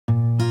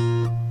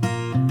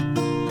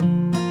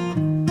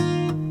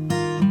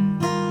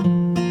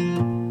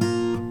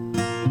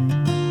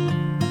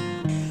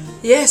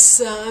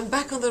Yes, I'm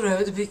back on the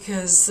road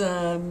because,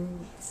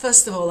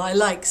 first of all, I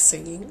like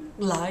singing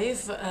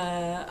live.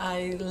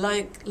 I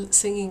like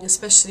singing,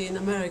 especially in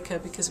America,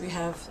 because we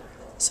have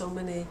so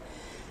many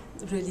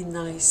really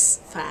nice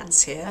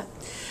fans here,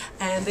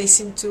 and they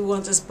seem to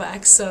want us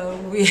back. So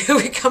we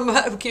come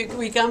back.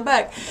 We come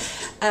back.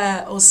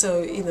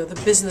 Also,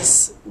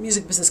 the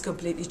music business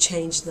completely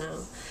changed now,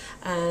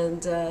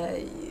 and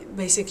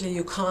basically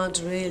you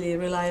can't really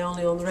rely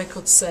only on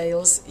record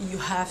sales. You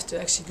have to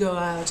actually go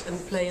out and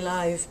play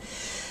live.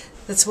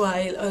 That's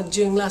why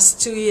during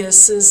last 2 years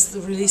since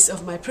the release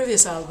of my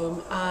previous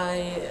album,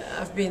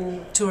 I've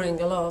been touring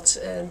a lot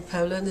in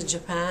Poland, in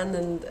Japan,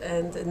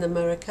 and in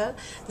America.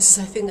 This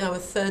is, I think, our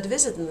third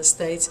visit in the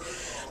States.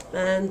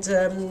 And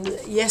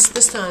yes,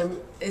 this time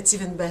it's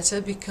even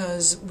better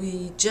because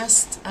we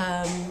just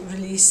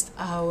released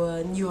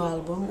our new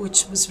album,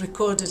 which was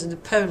recorded in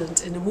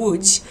Poland, in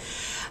Łódź.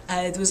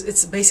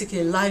 It's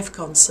basically a live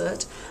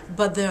concert,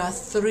 but there are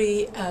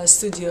three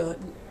studio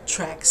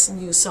tracks,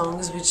 new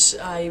songs, which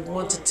I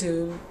wanted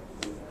to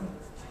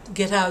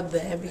get out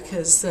there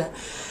because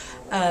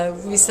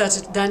we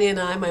started, Danny and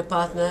I, my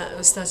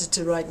partner, started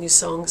to write new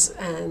songs,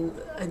 and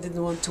I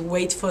didn't want to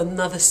wait for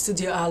another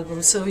studio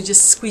album, so we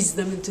just squeezed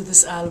them into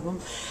this album.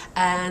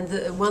 And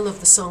one of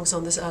the songs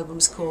on this album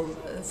is called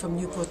From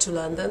Newport to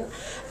London.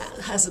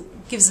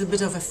 Gives a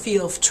bit of a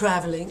feel of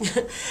traveling.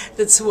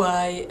 That's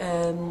why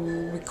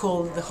we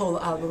call the whole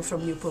album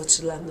From Newport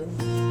to London.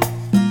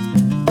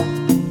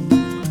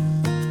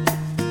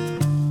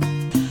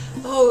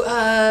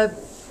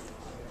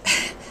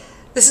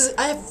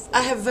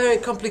 I have very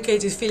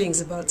complicated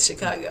feelings about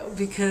Chicago,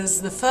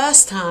 because the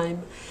first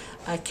time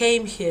I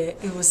came here,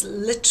 it was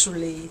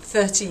literally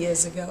 30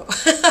 years ago.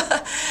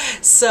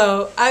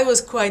 So I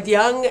was quite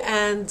young,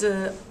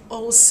 and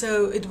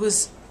also it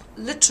was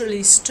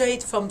literally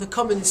straight from the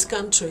communist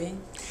country.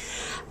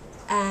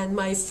 And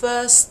my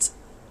first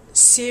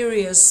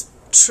serious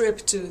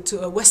trip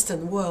to a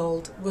Western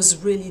world was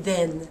really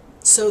then.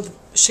 So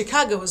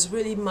Chicago was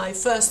really my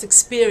first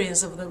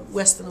experience of the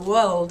Western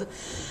world.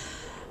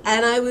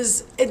 And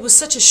it was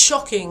such a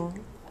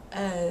shocking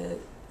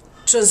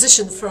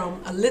transition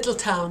from a little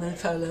town in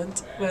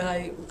Poland where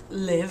I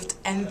lived,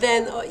 and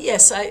then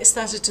yes, I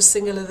started to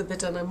sing a little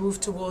bit, and I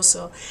moved to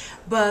Warsaw,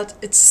 but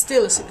it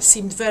still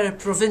seemed very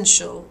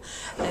provincial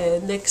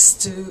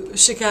next to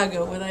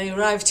Chicago. When I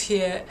arrived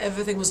here,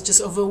 everything was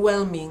just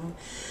overwhelming,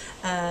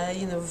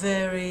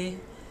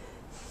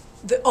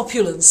 the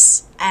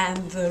opulence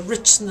and the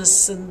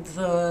richness and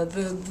the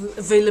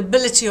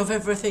availability of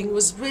everything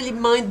was really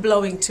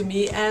mind-blowing to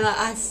me, and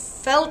I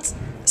felt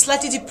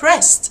slightly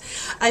depressed.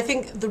 I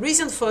think the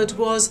reason for it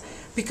was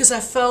because I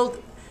felt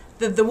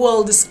that the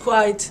world is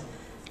quite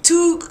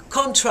too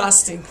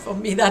contrasting for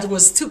me. That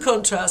was too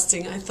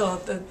contrasting. I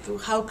thought that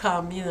how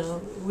come,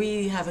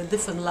 we have a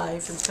different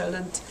life in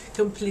Poland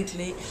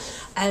completely,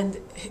 and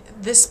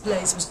this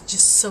place was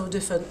just so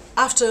different.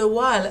 After a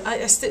while,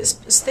 I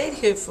stayed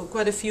here for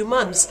quite a few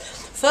months.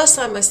 First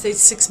time I stayed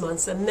 6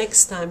 months, and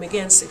next time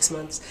again 6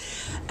 months,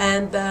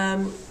 and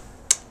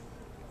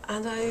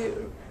I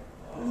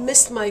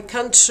missed my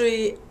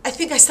country. I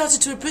think I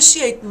started to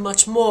appreciate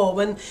much more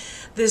when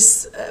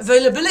this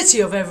availability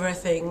of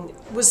everything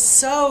was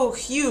so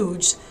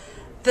huge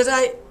that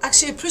I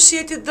actually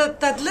appreciated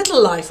that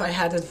little life I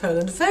had in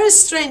Poland. Very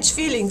strange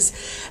feelings.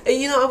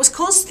 I was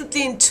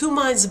constantly in two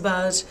minds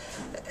about,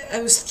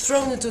 I was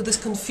thrown into this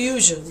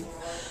confusion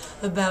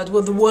about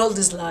what the world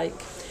is like.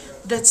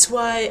 That's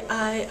why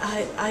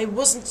I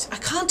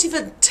can't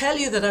even tell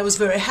you that I was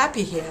very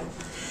happy here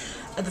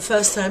at the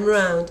first time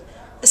around,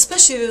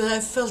 especially that I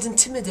felt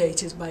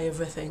intimidated by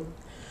everything.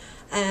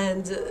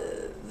 And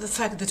the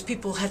fact that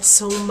people had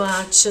so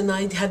much and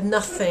I had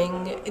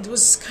nothing, it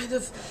was kind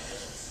of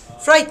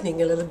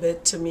frightening a little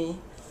bit to me.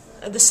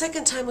 The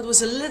second time it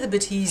was a little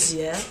bit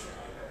easier,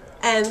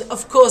 and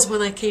of course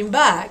when I came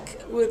back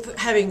with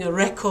having a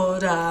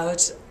record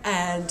out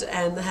and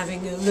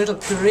having a little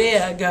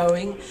career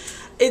going,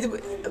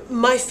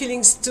 my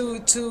feelings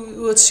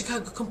towards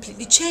Chicago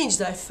completely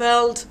changed. I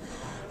felt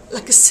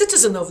like a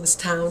citizen of this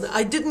town.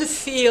 I didn't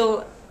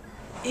feel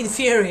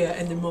inferior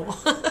anymore.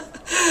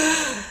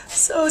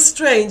 So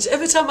strange.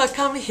 Every time I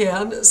come here,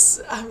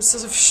 I'm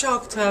sort of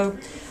shocked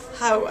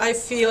how I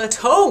feel at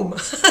home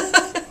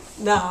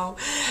now.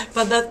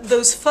 But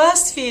those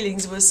first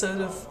feelings were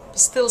sort of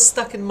still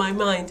stuck in my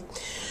mind.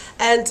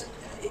 And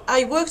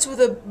I worked with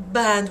a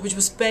band which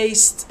was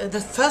based,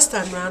 the first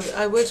time round,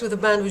 I worked with a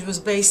band which was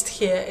based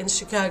here in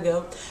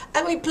Chicago,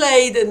 and we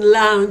played in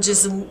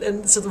lounges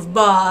and sort of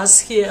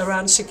bars here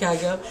around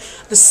Chicago.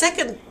 The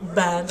second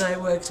band I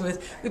worked with,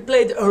 we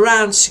played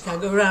around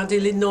Chicago, around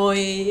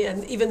Illinois,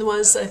 and even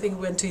once I think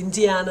we went to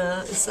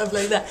Indiana and stuff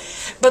like that.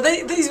 But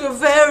these were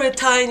very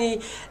tiny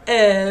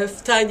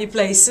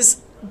places.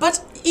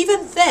 But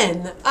even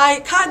then,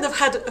 I kind of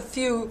had a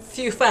few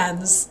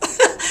fans.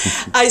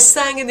 I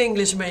sang in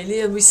English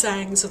mainly, and we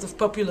sang sort of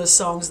popular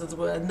songs that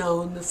were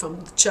known from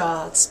the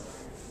charts.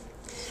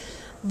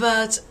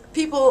 But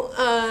people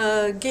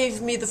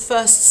gave me the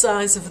first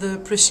signs of the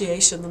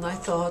appreciation, and I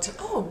thought,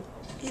 oh,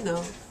 you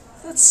know,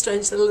 that's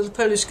strange that a little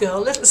Polish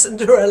girl, little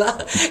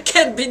Cinderella,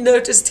 can be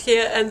noticed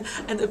here and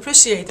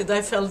appreciated.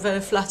 I felt very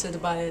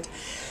flattered by it.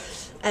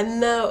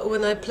 And now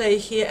when I play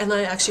here, and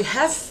I actually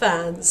have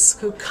fans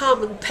who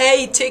come and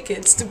pay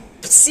tickets to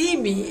see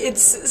me,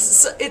 it's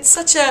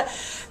such a,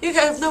 you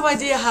have no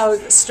idea how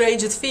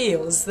strange it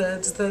feels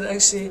that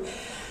actually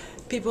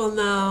people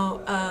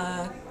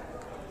now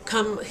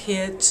come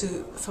here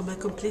from a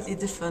completely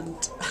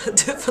different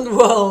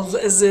world,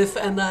 as if,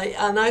 and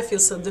I feel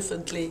so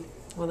differently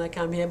when I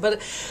come here.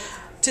 But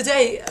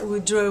today we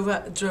drove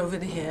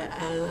in here,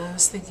 and I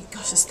was thinking,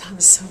 gosh, this town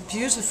is so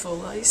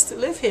beautiful. I used to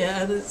live here,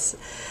 and it's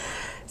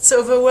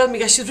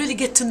overwhelming. I should really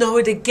get to know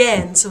it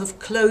again, sort of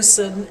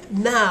closer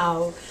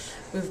now,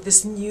 with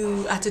this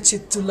new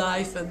attitude to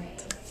life and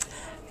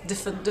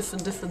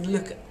different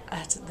look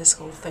at this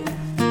whole thing.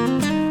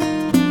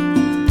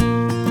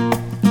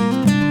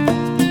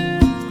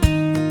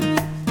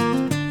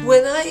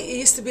 When I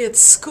used to be at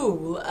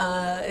school,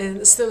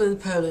 still in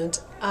Poland,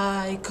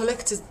 I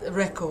collected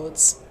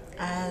records,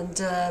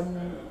 and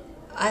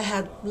I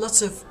had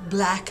lots of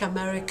black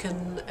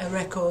American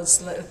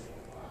records,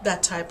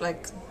 that type,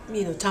 like,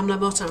 you know, Tamla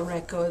Motown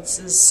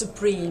records,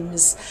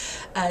 Supremes,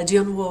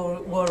 Dionne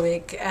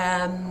Warwick.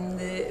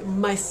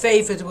 My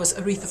favorite was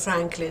Aretha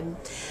Franklin.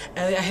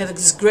 I had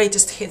this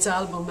Greatest Hits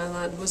album, and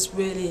that was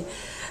really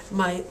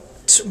my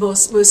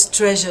most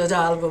treasured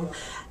album.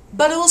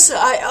 But also,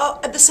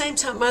 at the same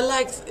time, I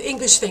liked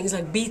English things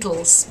like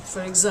Beatles,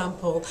 for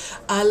example.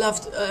 I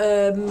loved,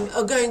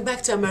 going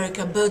back to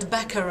America, Burt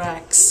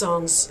Bacharach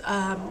songs.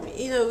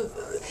 You know,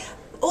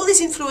 all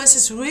these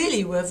influences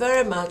really were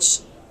very much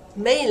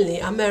mainly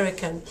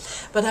American.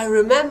 But I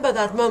remember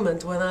that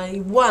moment when I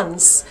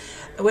once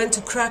went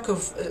to Krakow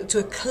to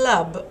a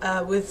club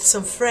with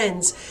some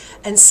friends,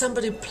 and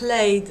somebody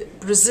played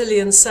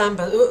Brazilian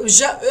samba.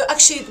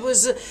 Actually,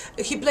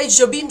 he played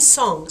Jobim's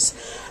songs,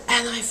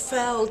 and I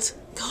felt,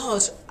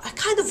 God, I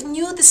kind of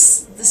knew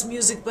this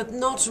music, but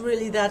not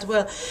really that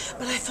well.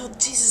 But I thought,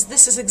 Jesus,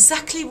 this is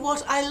exactly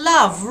what I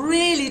love,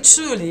 really,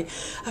 truly.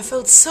 I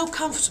felt so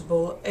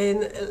comfortable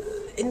in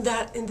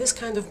this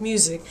kind of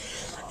music,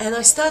 and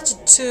I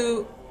started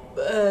to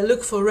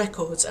look for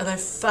records, and I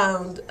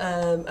found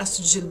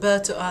Astrid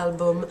Gilberto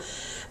album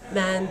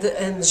and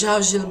João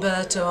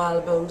Gilberto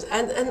albums,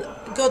 and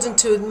got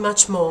into it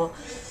much more.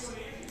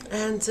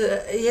 And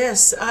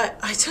yes,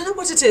 I don't know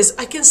what it is.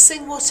 I can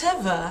sing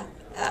whatever.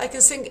 I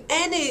can sing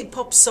any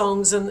pop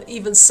songs and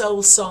even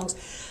soul songs,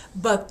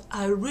 but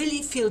I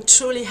really feel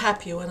truly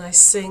happy when I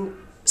sing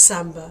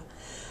samba.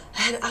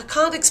 And I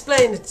can't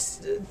explain it,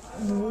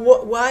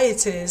 why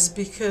it is,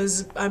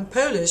 because I'm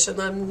Polish,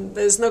 and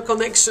there's no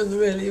connection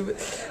really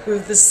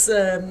with this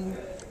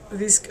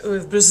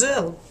with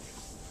Brazil.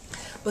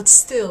 But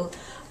still,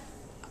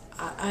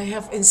 I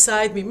have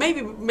inside me,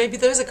 maybe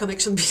there is a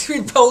connection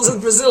between Poles and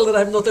Brazil that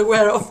I'm not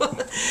aware of.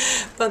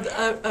 But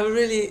I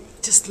really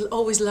just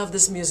always love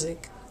this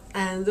music.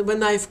 And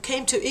when I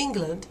came to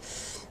England,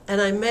 and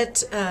I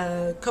met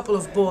a couple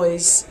of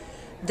boys,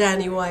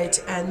 Danny White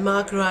and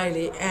Mark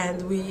Riley,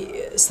 and we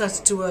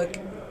started to work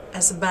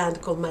as a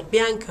band called Matt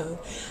Bianco,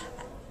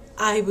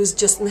 I was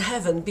just in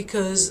heaven,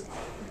 because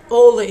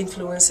all the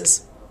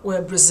influences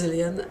were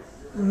Brazilian,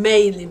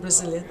 mainly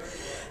Brazilian,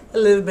 a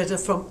little bit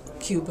from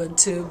Cuban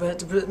too,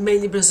 but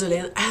mainly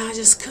Brazilian. And I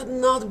just could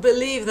not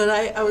believe that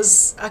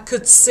I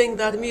could sing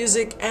that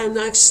music and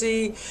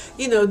actually,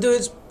 you know, do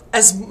it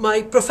as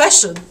my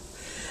profession.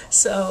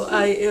 So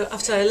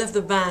after I left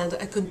the band,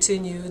 I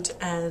continued,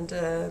 and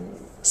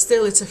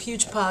still it's a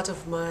huge part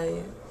of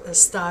my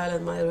style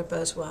and my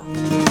repertoire.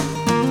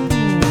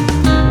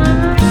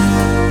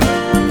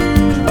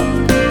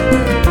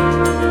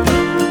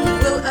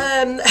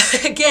 Well,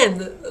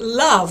 again,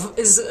 love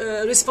is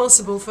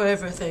responsible for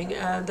everything,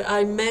 and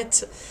I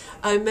met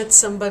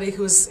somebody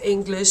who's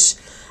English,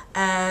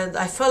 and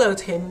I followed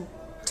him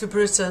to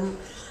Britain.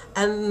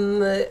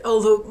 And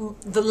although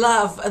the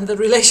love and the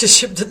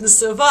relationship didn't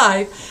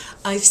survive,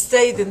 I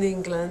stayed in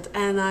England,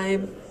 and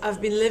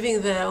I've been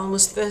living there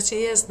almost 30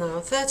 years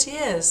now. 30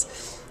 years.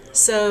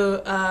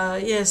 So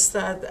yes,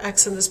 that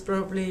accent is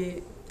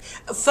probably...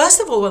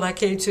 First of all, when I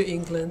came to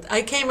England,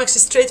 I came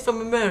actually straight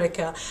from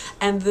America,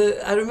 and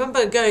I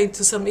remember going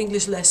to some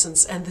English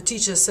lessons, and the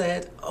teacher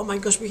said, "Oh my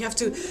gosh, we have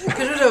to get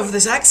rid of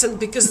this accent,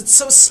 because it's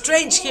so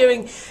strange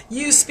hearing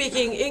you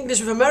speaking English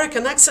with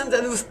American accent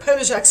and with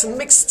Polish accent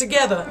mixed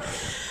together."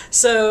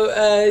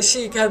 So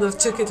she kind of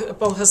took it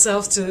upon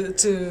herself to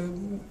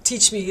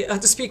teach me how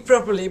to speak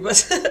properly.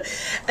 But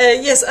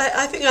yes,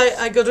 I think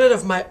I got rid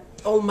of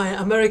all my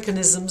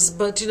Americanisms,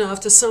 but you know,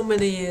 after so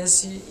many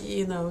years,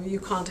 you know, you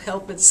can't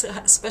help it,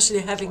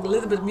 especially having a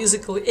little bit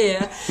musical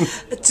ear,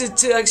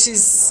 to actually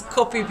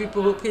copy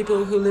people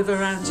who live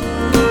around you.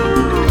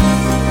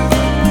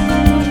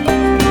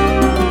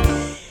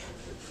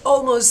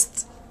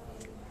 Almost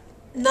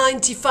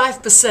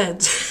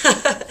 95%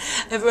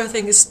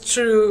 everything is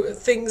true.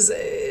 Things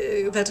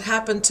that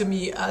happened to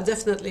me are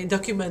definitely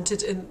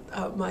documented in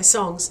my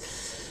songs.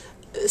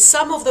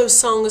 some of those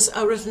songs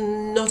are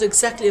written not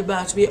exactly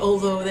about me,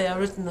 although they are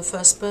written in the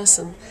first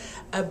person,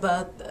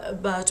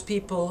 about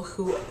people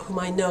whom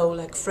I know,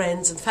 like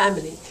friends and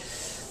family.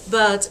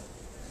 But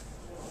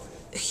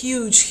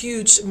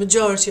huge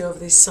majority of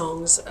these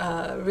songs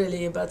are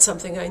really about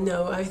something I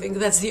know. I think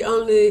that's the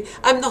only...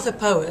 I'm not a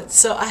poet,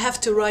 so I have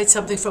to write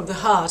something from the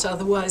heart,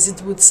 otherwise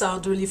it would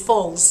sound really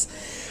false.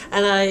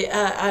 And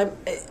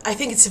I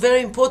think it's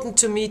very important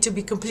to me to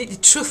be completely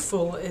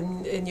truthful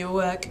in your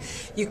work.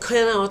 You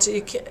cannot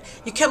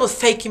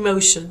fake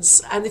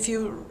emotions, and if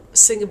you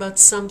sing about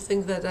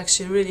something that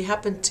actually really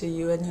happened to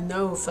you and you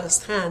know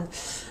firsthand,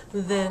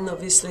 then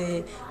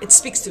obviously it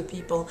speaks to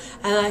people.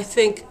 And I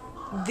think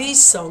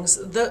these songs,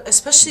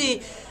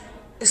 especially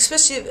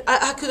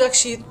I could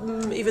actually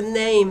even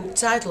name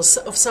titles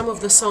of some of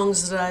the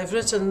songs that I've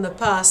written in the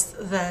past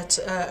that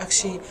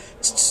actually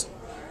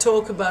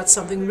talk about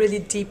something really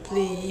deep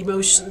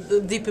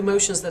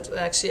emotions that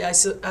actually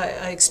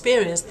I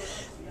experienced.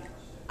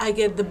 I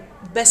get the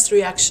best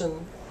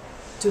reaction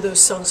to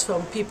those songs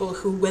from people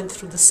who went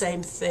through the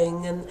same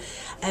thing,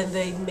 and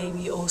they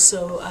maybe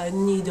also are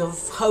in need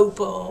of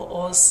hope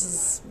or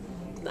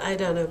I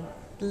don't know,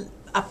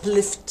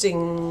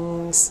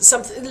 uplifting,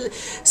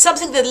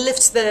 something that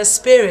lifts their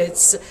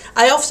spirits.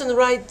 I often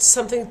write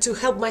something to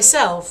help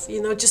myself,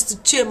 just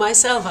to cheer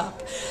myself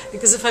up,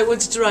 because if I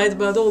wanted to write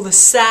about all the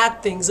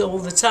sad things all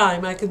the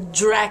time, I could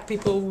drag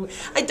people.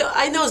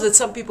 I know that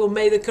some people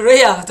made a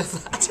career out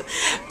of that,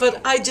 but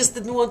I just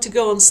didn't want to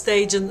go on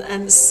stage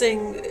and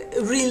sing,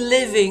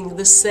 reliving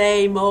the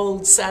same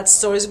old sad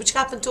stories which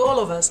happened to all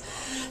of us.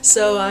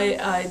 So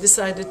I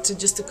decided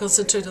to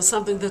concentrate on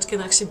something that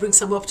can actually bring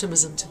some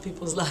optimism to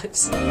people's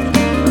lives.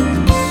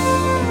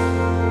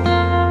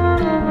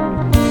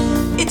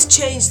 It's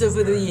changed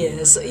over the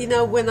years.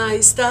 When I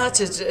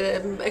started,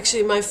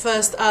 actually my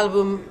first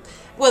album,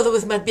 well,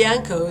 with Matt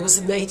Bianco, it was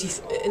in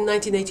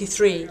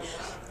 1983,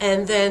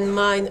 and then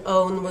mine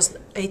own was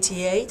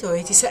 88 or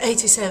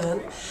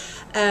 87.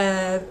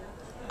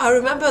 I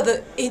remember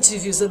the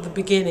interviews at the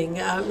beginning.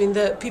 I mean,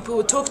 the people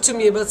would talk to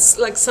me about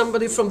like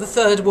somebody from the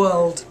third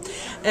world,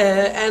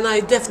 and I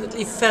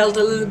definitely felt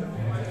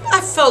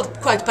I felt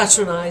quite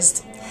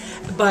patronized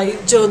by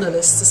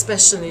journalists,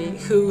 especially,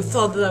 who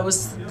thought that I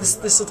was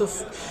this sort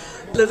of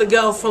little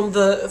girl from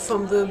the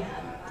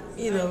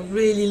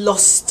really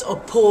lost or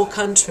poor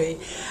country.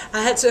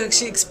 I had to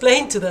actually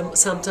explain to them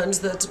sometimes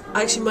that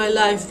actually my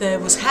life there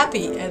was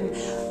happy, and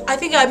I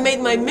think I made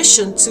my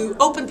mission to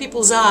open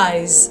people's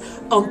eyes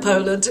on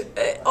Poland,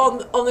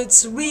 on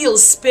its real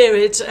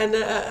spirit, and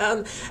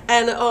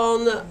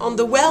on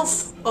the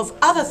wealth of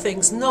other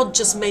things, not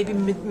just maybe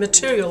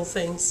material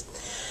things.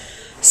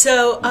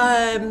 So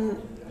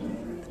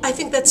I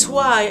think that's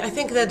why I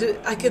think that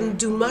I can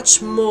do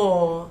much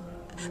more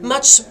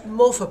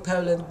for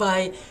Poland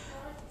by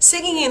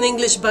singing in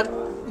English, but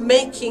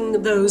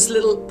making those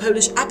little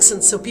Polish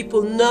accents so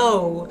people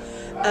know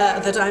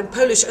that I'm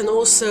Polish, and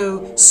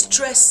also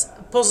stress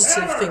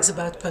positive things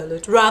about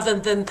Poland, rather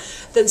than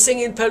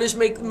singing in Polish,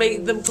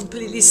 make them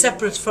completely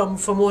separate from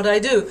what I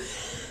do.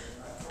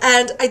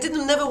 And I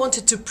never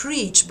wanted to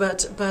preach,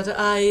 but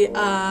I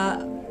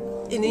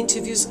in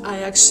interviews I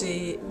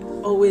actually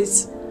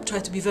always try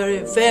to be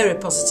very, very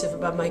positive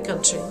about my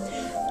country.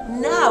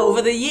 Now,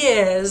 over the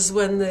years,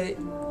 when the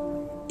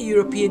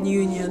European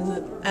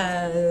Union,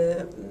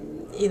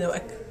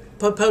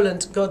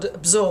 Poland got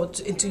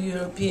absorbed into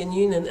European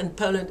Union, and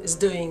Poland is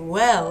doing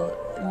well,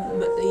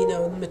 in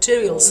the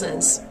material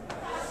sense.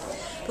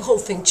 The whole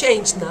thing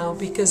changed now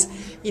because,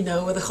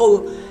 the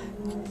whole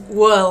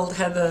world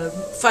had a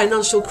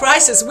financial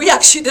crisis. We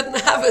actually didn't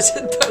have it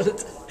in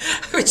Poland,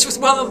 which was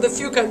one of the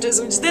few countries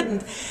which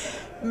didn't.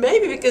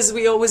 Maybe because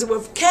we always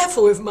were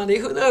careful with money,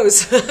 who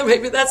knows?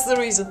 Maybe that's the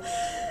reason.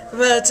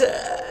 But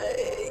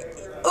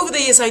over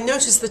the years I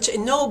noticed that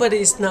nobody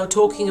is now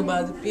talking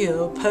about,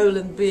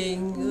 Poland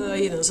being,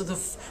 sort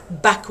of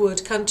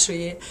backward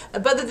country.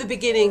 But at the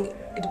beginning,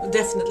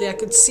 definitely I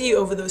could see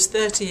over those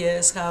 30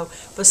 years how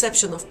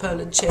perception of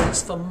Poland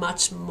changed for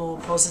much more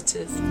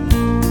positive.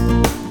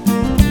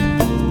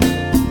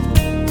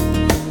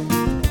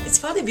 It's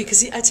funny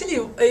because I tell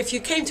you, if you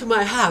came to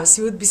my house,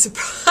 you would be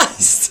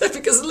surprised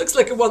because it looks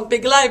like one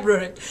big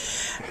library.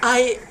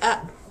 I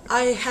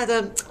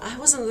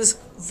was in this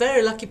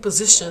very lucky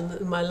position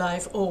in my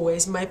life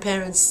always. My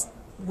parents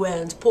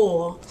weren't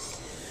poor,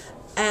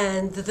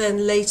 and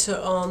then later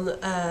on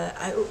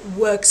I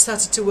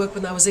started to work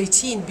when I was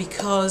 18,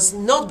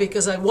 not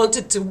because I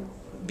wanted to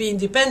be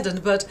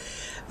independent, but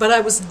I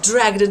was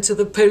dragged into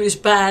the Polish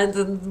band,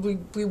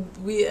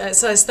 and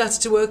so I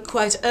started to work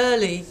quite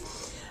early.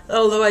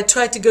 Although I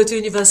tried to go to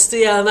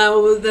university, and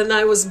then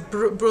I was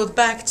brought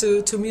back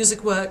to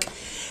music work.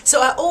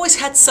 So I always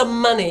had some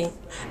money,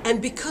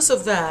 and because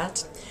of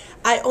that,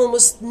 I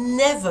almost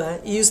never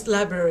used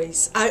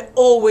libraries. I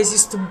always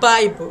used to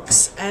buy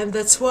books, and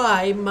that's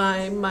why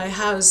my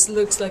house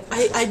looks like...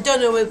 I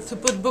don't know where to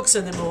put books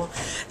anymore,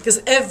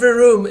 because every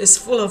room is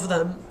full of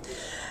them.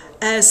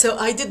 So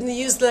I didn't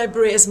use the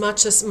library as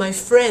much as my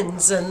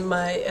friends and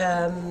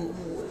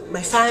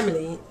my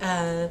family,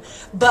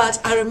 but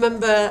I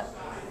remember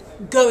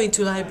going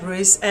to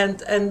libraries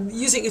and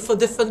using it for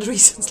different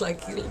reasons,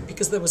 like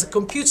because there was a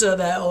computer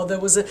there or there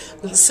was a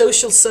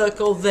social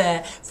circle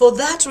there. For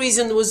that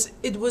reason,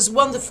 it was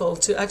wonderful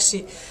to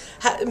actually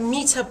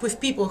meet up with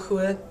people who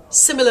were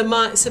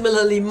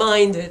similarly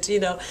minded, you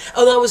know.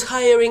 And I was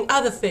hiring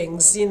other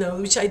things, you know,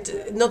 which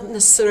not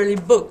necessarily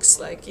books,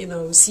 like, you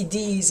know,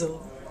 CDs or,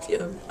 you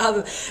know,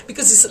 other,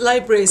 because this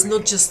library is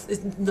not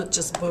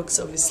just books,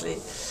 obviously.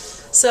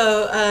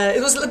 So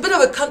it was a bit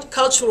of a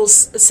cultural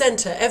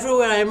center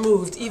everywhere I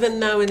moved. Even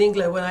now in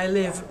England, where I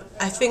live,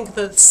 I think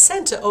the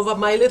center of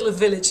my little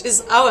village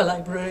is our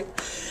library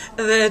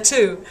there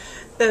too.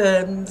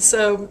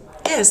 So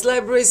yes,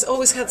 libraries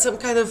always had some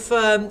kind of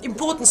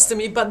importance to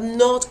me, but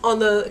not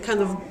on a kind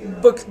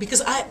of book,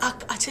 because I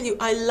tell you,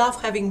 I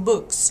love having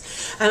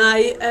books, and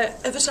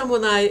every time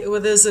when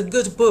there's a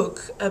good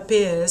book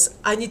appears,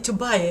 I need to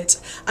buy it,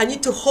 I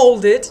need to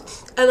hold it,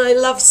 and I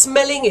love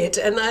smelling it,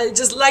 and I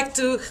just like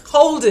to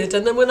hold it,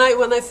 and then when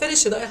I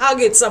finish it, I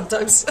hug it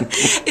sometimes.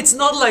 It's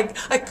not like,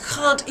 I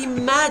can't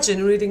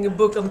imagine reading a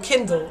book on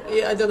Kindle.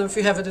 I don't know if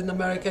you have it in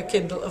America,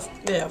 Kindle.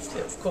 Yeah,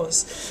 of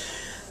course.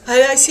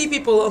 I see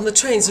people on the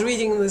trains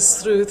reading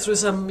this through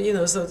some, you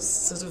know,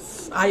 sort of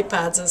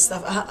iPads and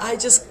stuff.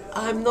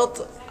 I'm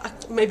not,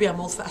 maybe I'm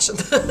old-fashioned.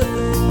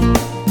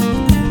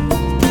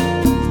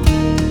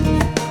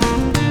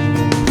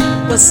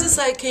 But since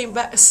I came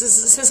back,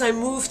 since I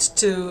moved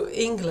to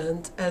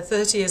England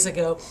 30 years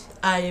ago,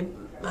 I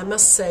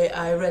must say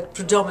I read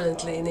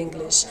predominantly in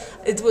English.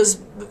 It was,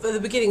 at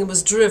the beginning, it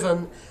was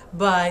driven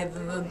by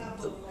the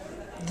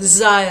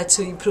desire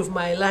to improve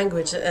my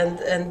language,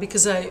 and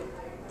because I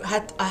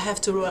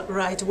have to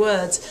write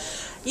words,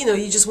 you know,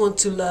 you just want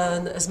to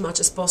learn as much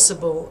as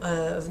possible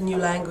of new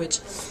language.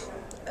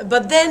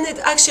 But then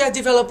I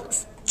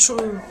developed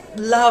true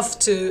love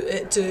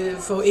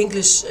for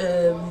English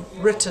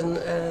written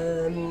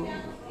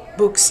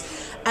books,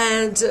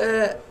 and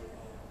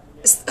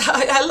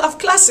I love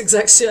classics,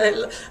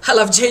 actually. I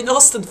love Jane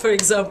Austen, for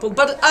example,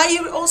 but I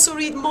also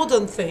read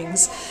modern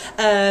things.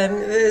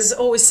 There's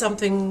always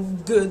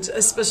something good,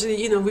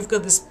 especially, you know, we've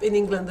got this, in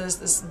England, there's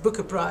this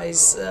Booker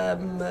Prize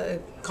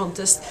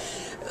contest.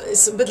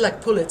 It's a bit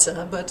like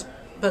Pulitzer, but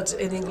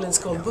in England it's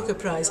called Booker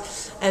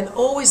Prize. And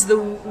always the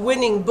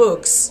winning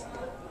books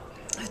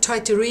I try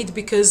to read,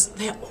 because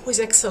they're always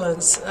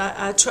excellent.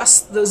 I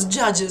trust those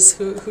judges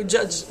who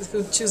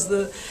choose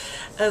the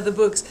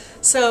books.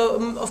 So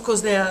of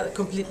course they are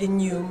completely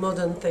new,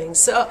 modern things.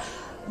 So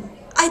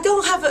I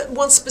don't have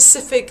one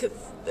specific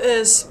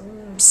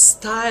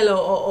style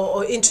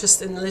or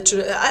interest in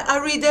literature. I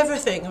read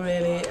everything,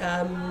 really,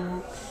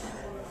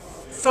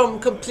 from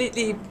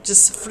completely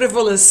just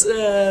frivolous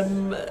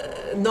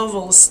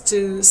novels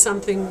to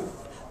something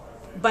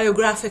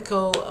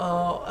biographical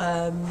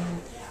or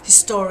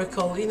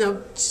historical, you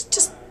know,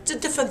 just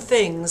different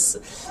things.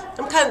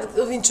 I'm kind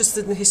of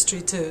interested in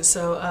history too,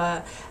 so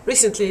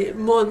recently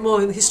more and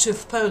more in the history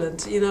of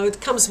Poland. You know,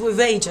 it comes with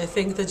age, I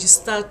think, that you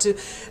start to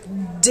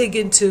dig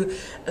into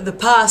the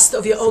past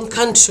of your own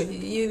country.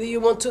 You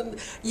want to,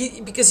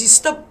 because you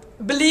stop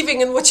believing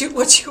in what you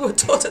were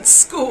taught at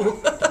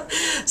school.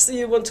 So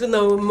you want to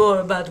know more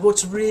about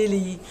what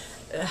really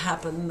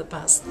happened in the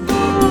past.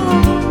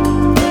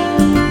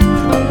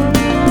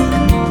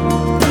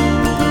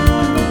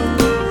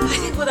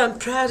 What I'm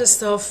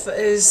proudest of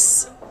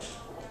is,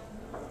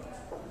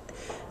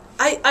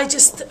 I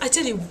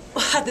tell you,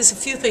 there's a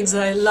few things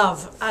that I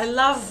love. I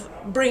love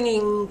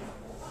bringing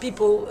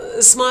people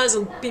smiles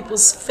on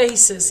people's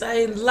faces.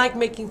 I like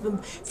making them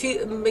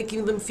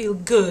feel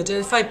good. And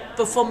if I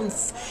perform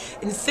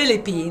in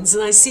Philippines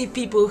and I see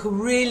people who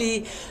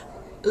really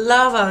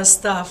love our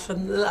stuff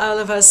and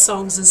love our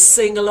songs and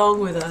sing along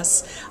with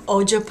us,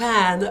 or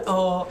Japan,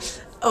 or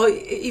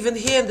even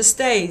here in the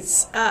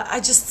States,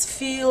 I just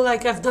feel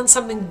like I've done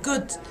something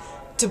good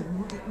to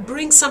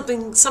bring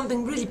something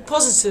really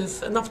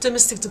positive and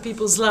optimistic to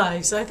people's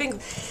lives. I think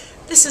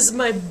this is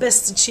my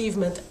best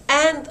achievement.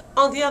 And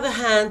on the other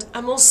hand,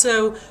 I'm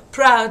also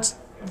proud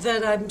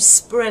that I'm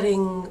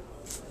spreading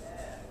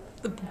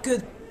the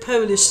good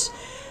Polish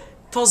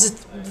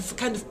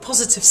kind of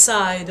positive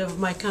side of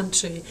my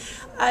country.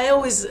 I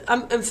always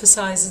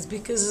emphasize it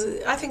because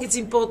I think it's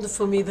important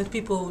for me that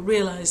people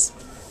realize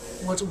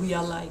what we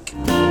are like.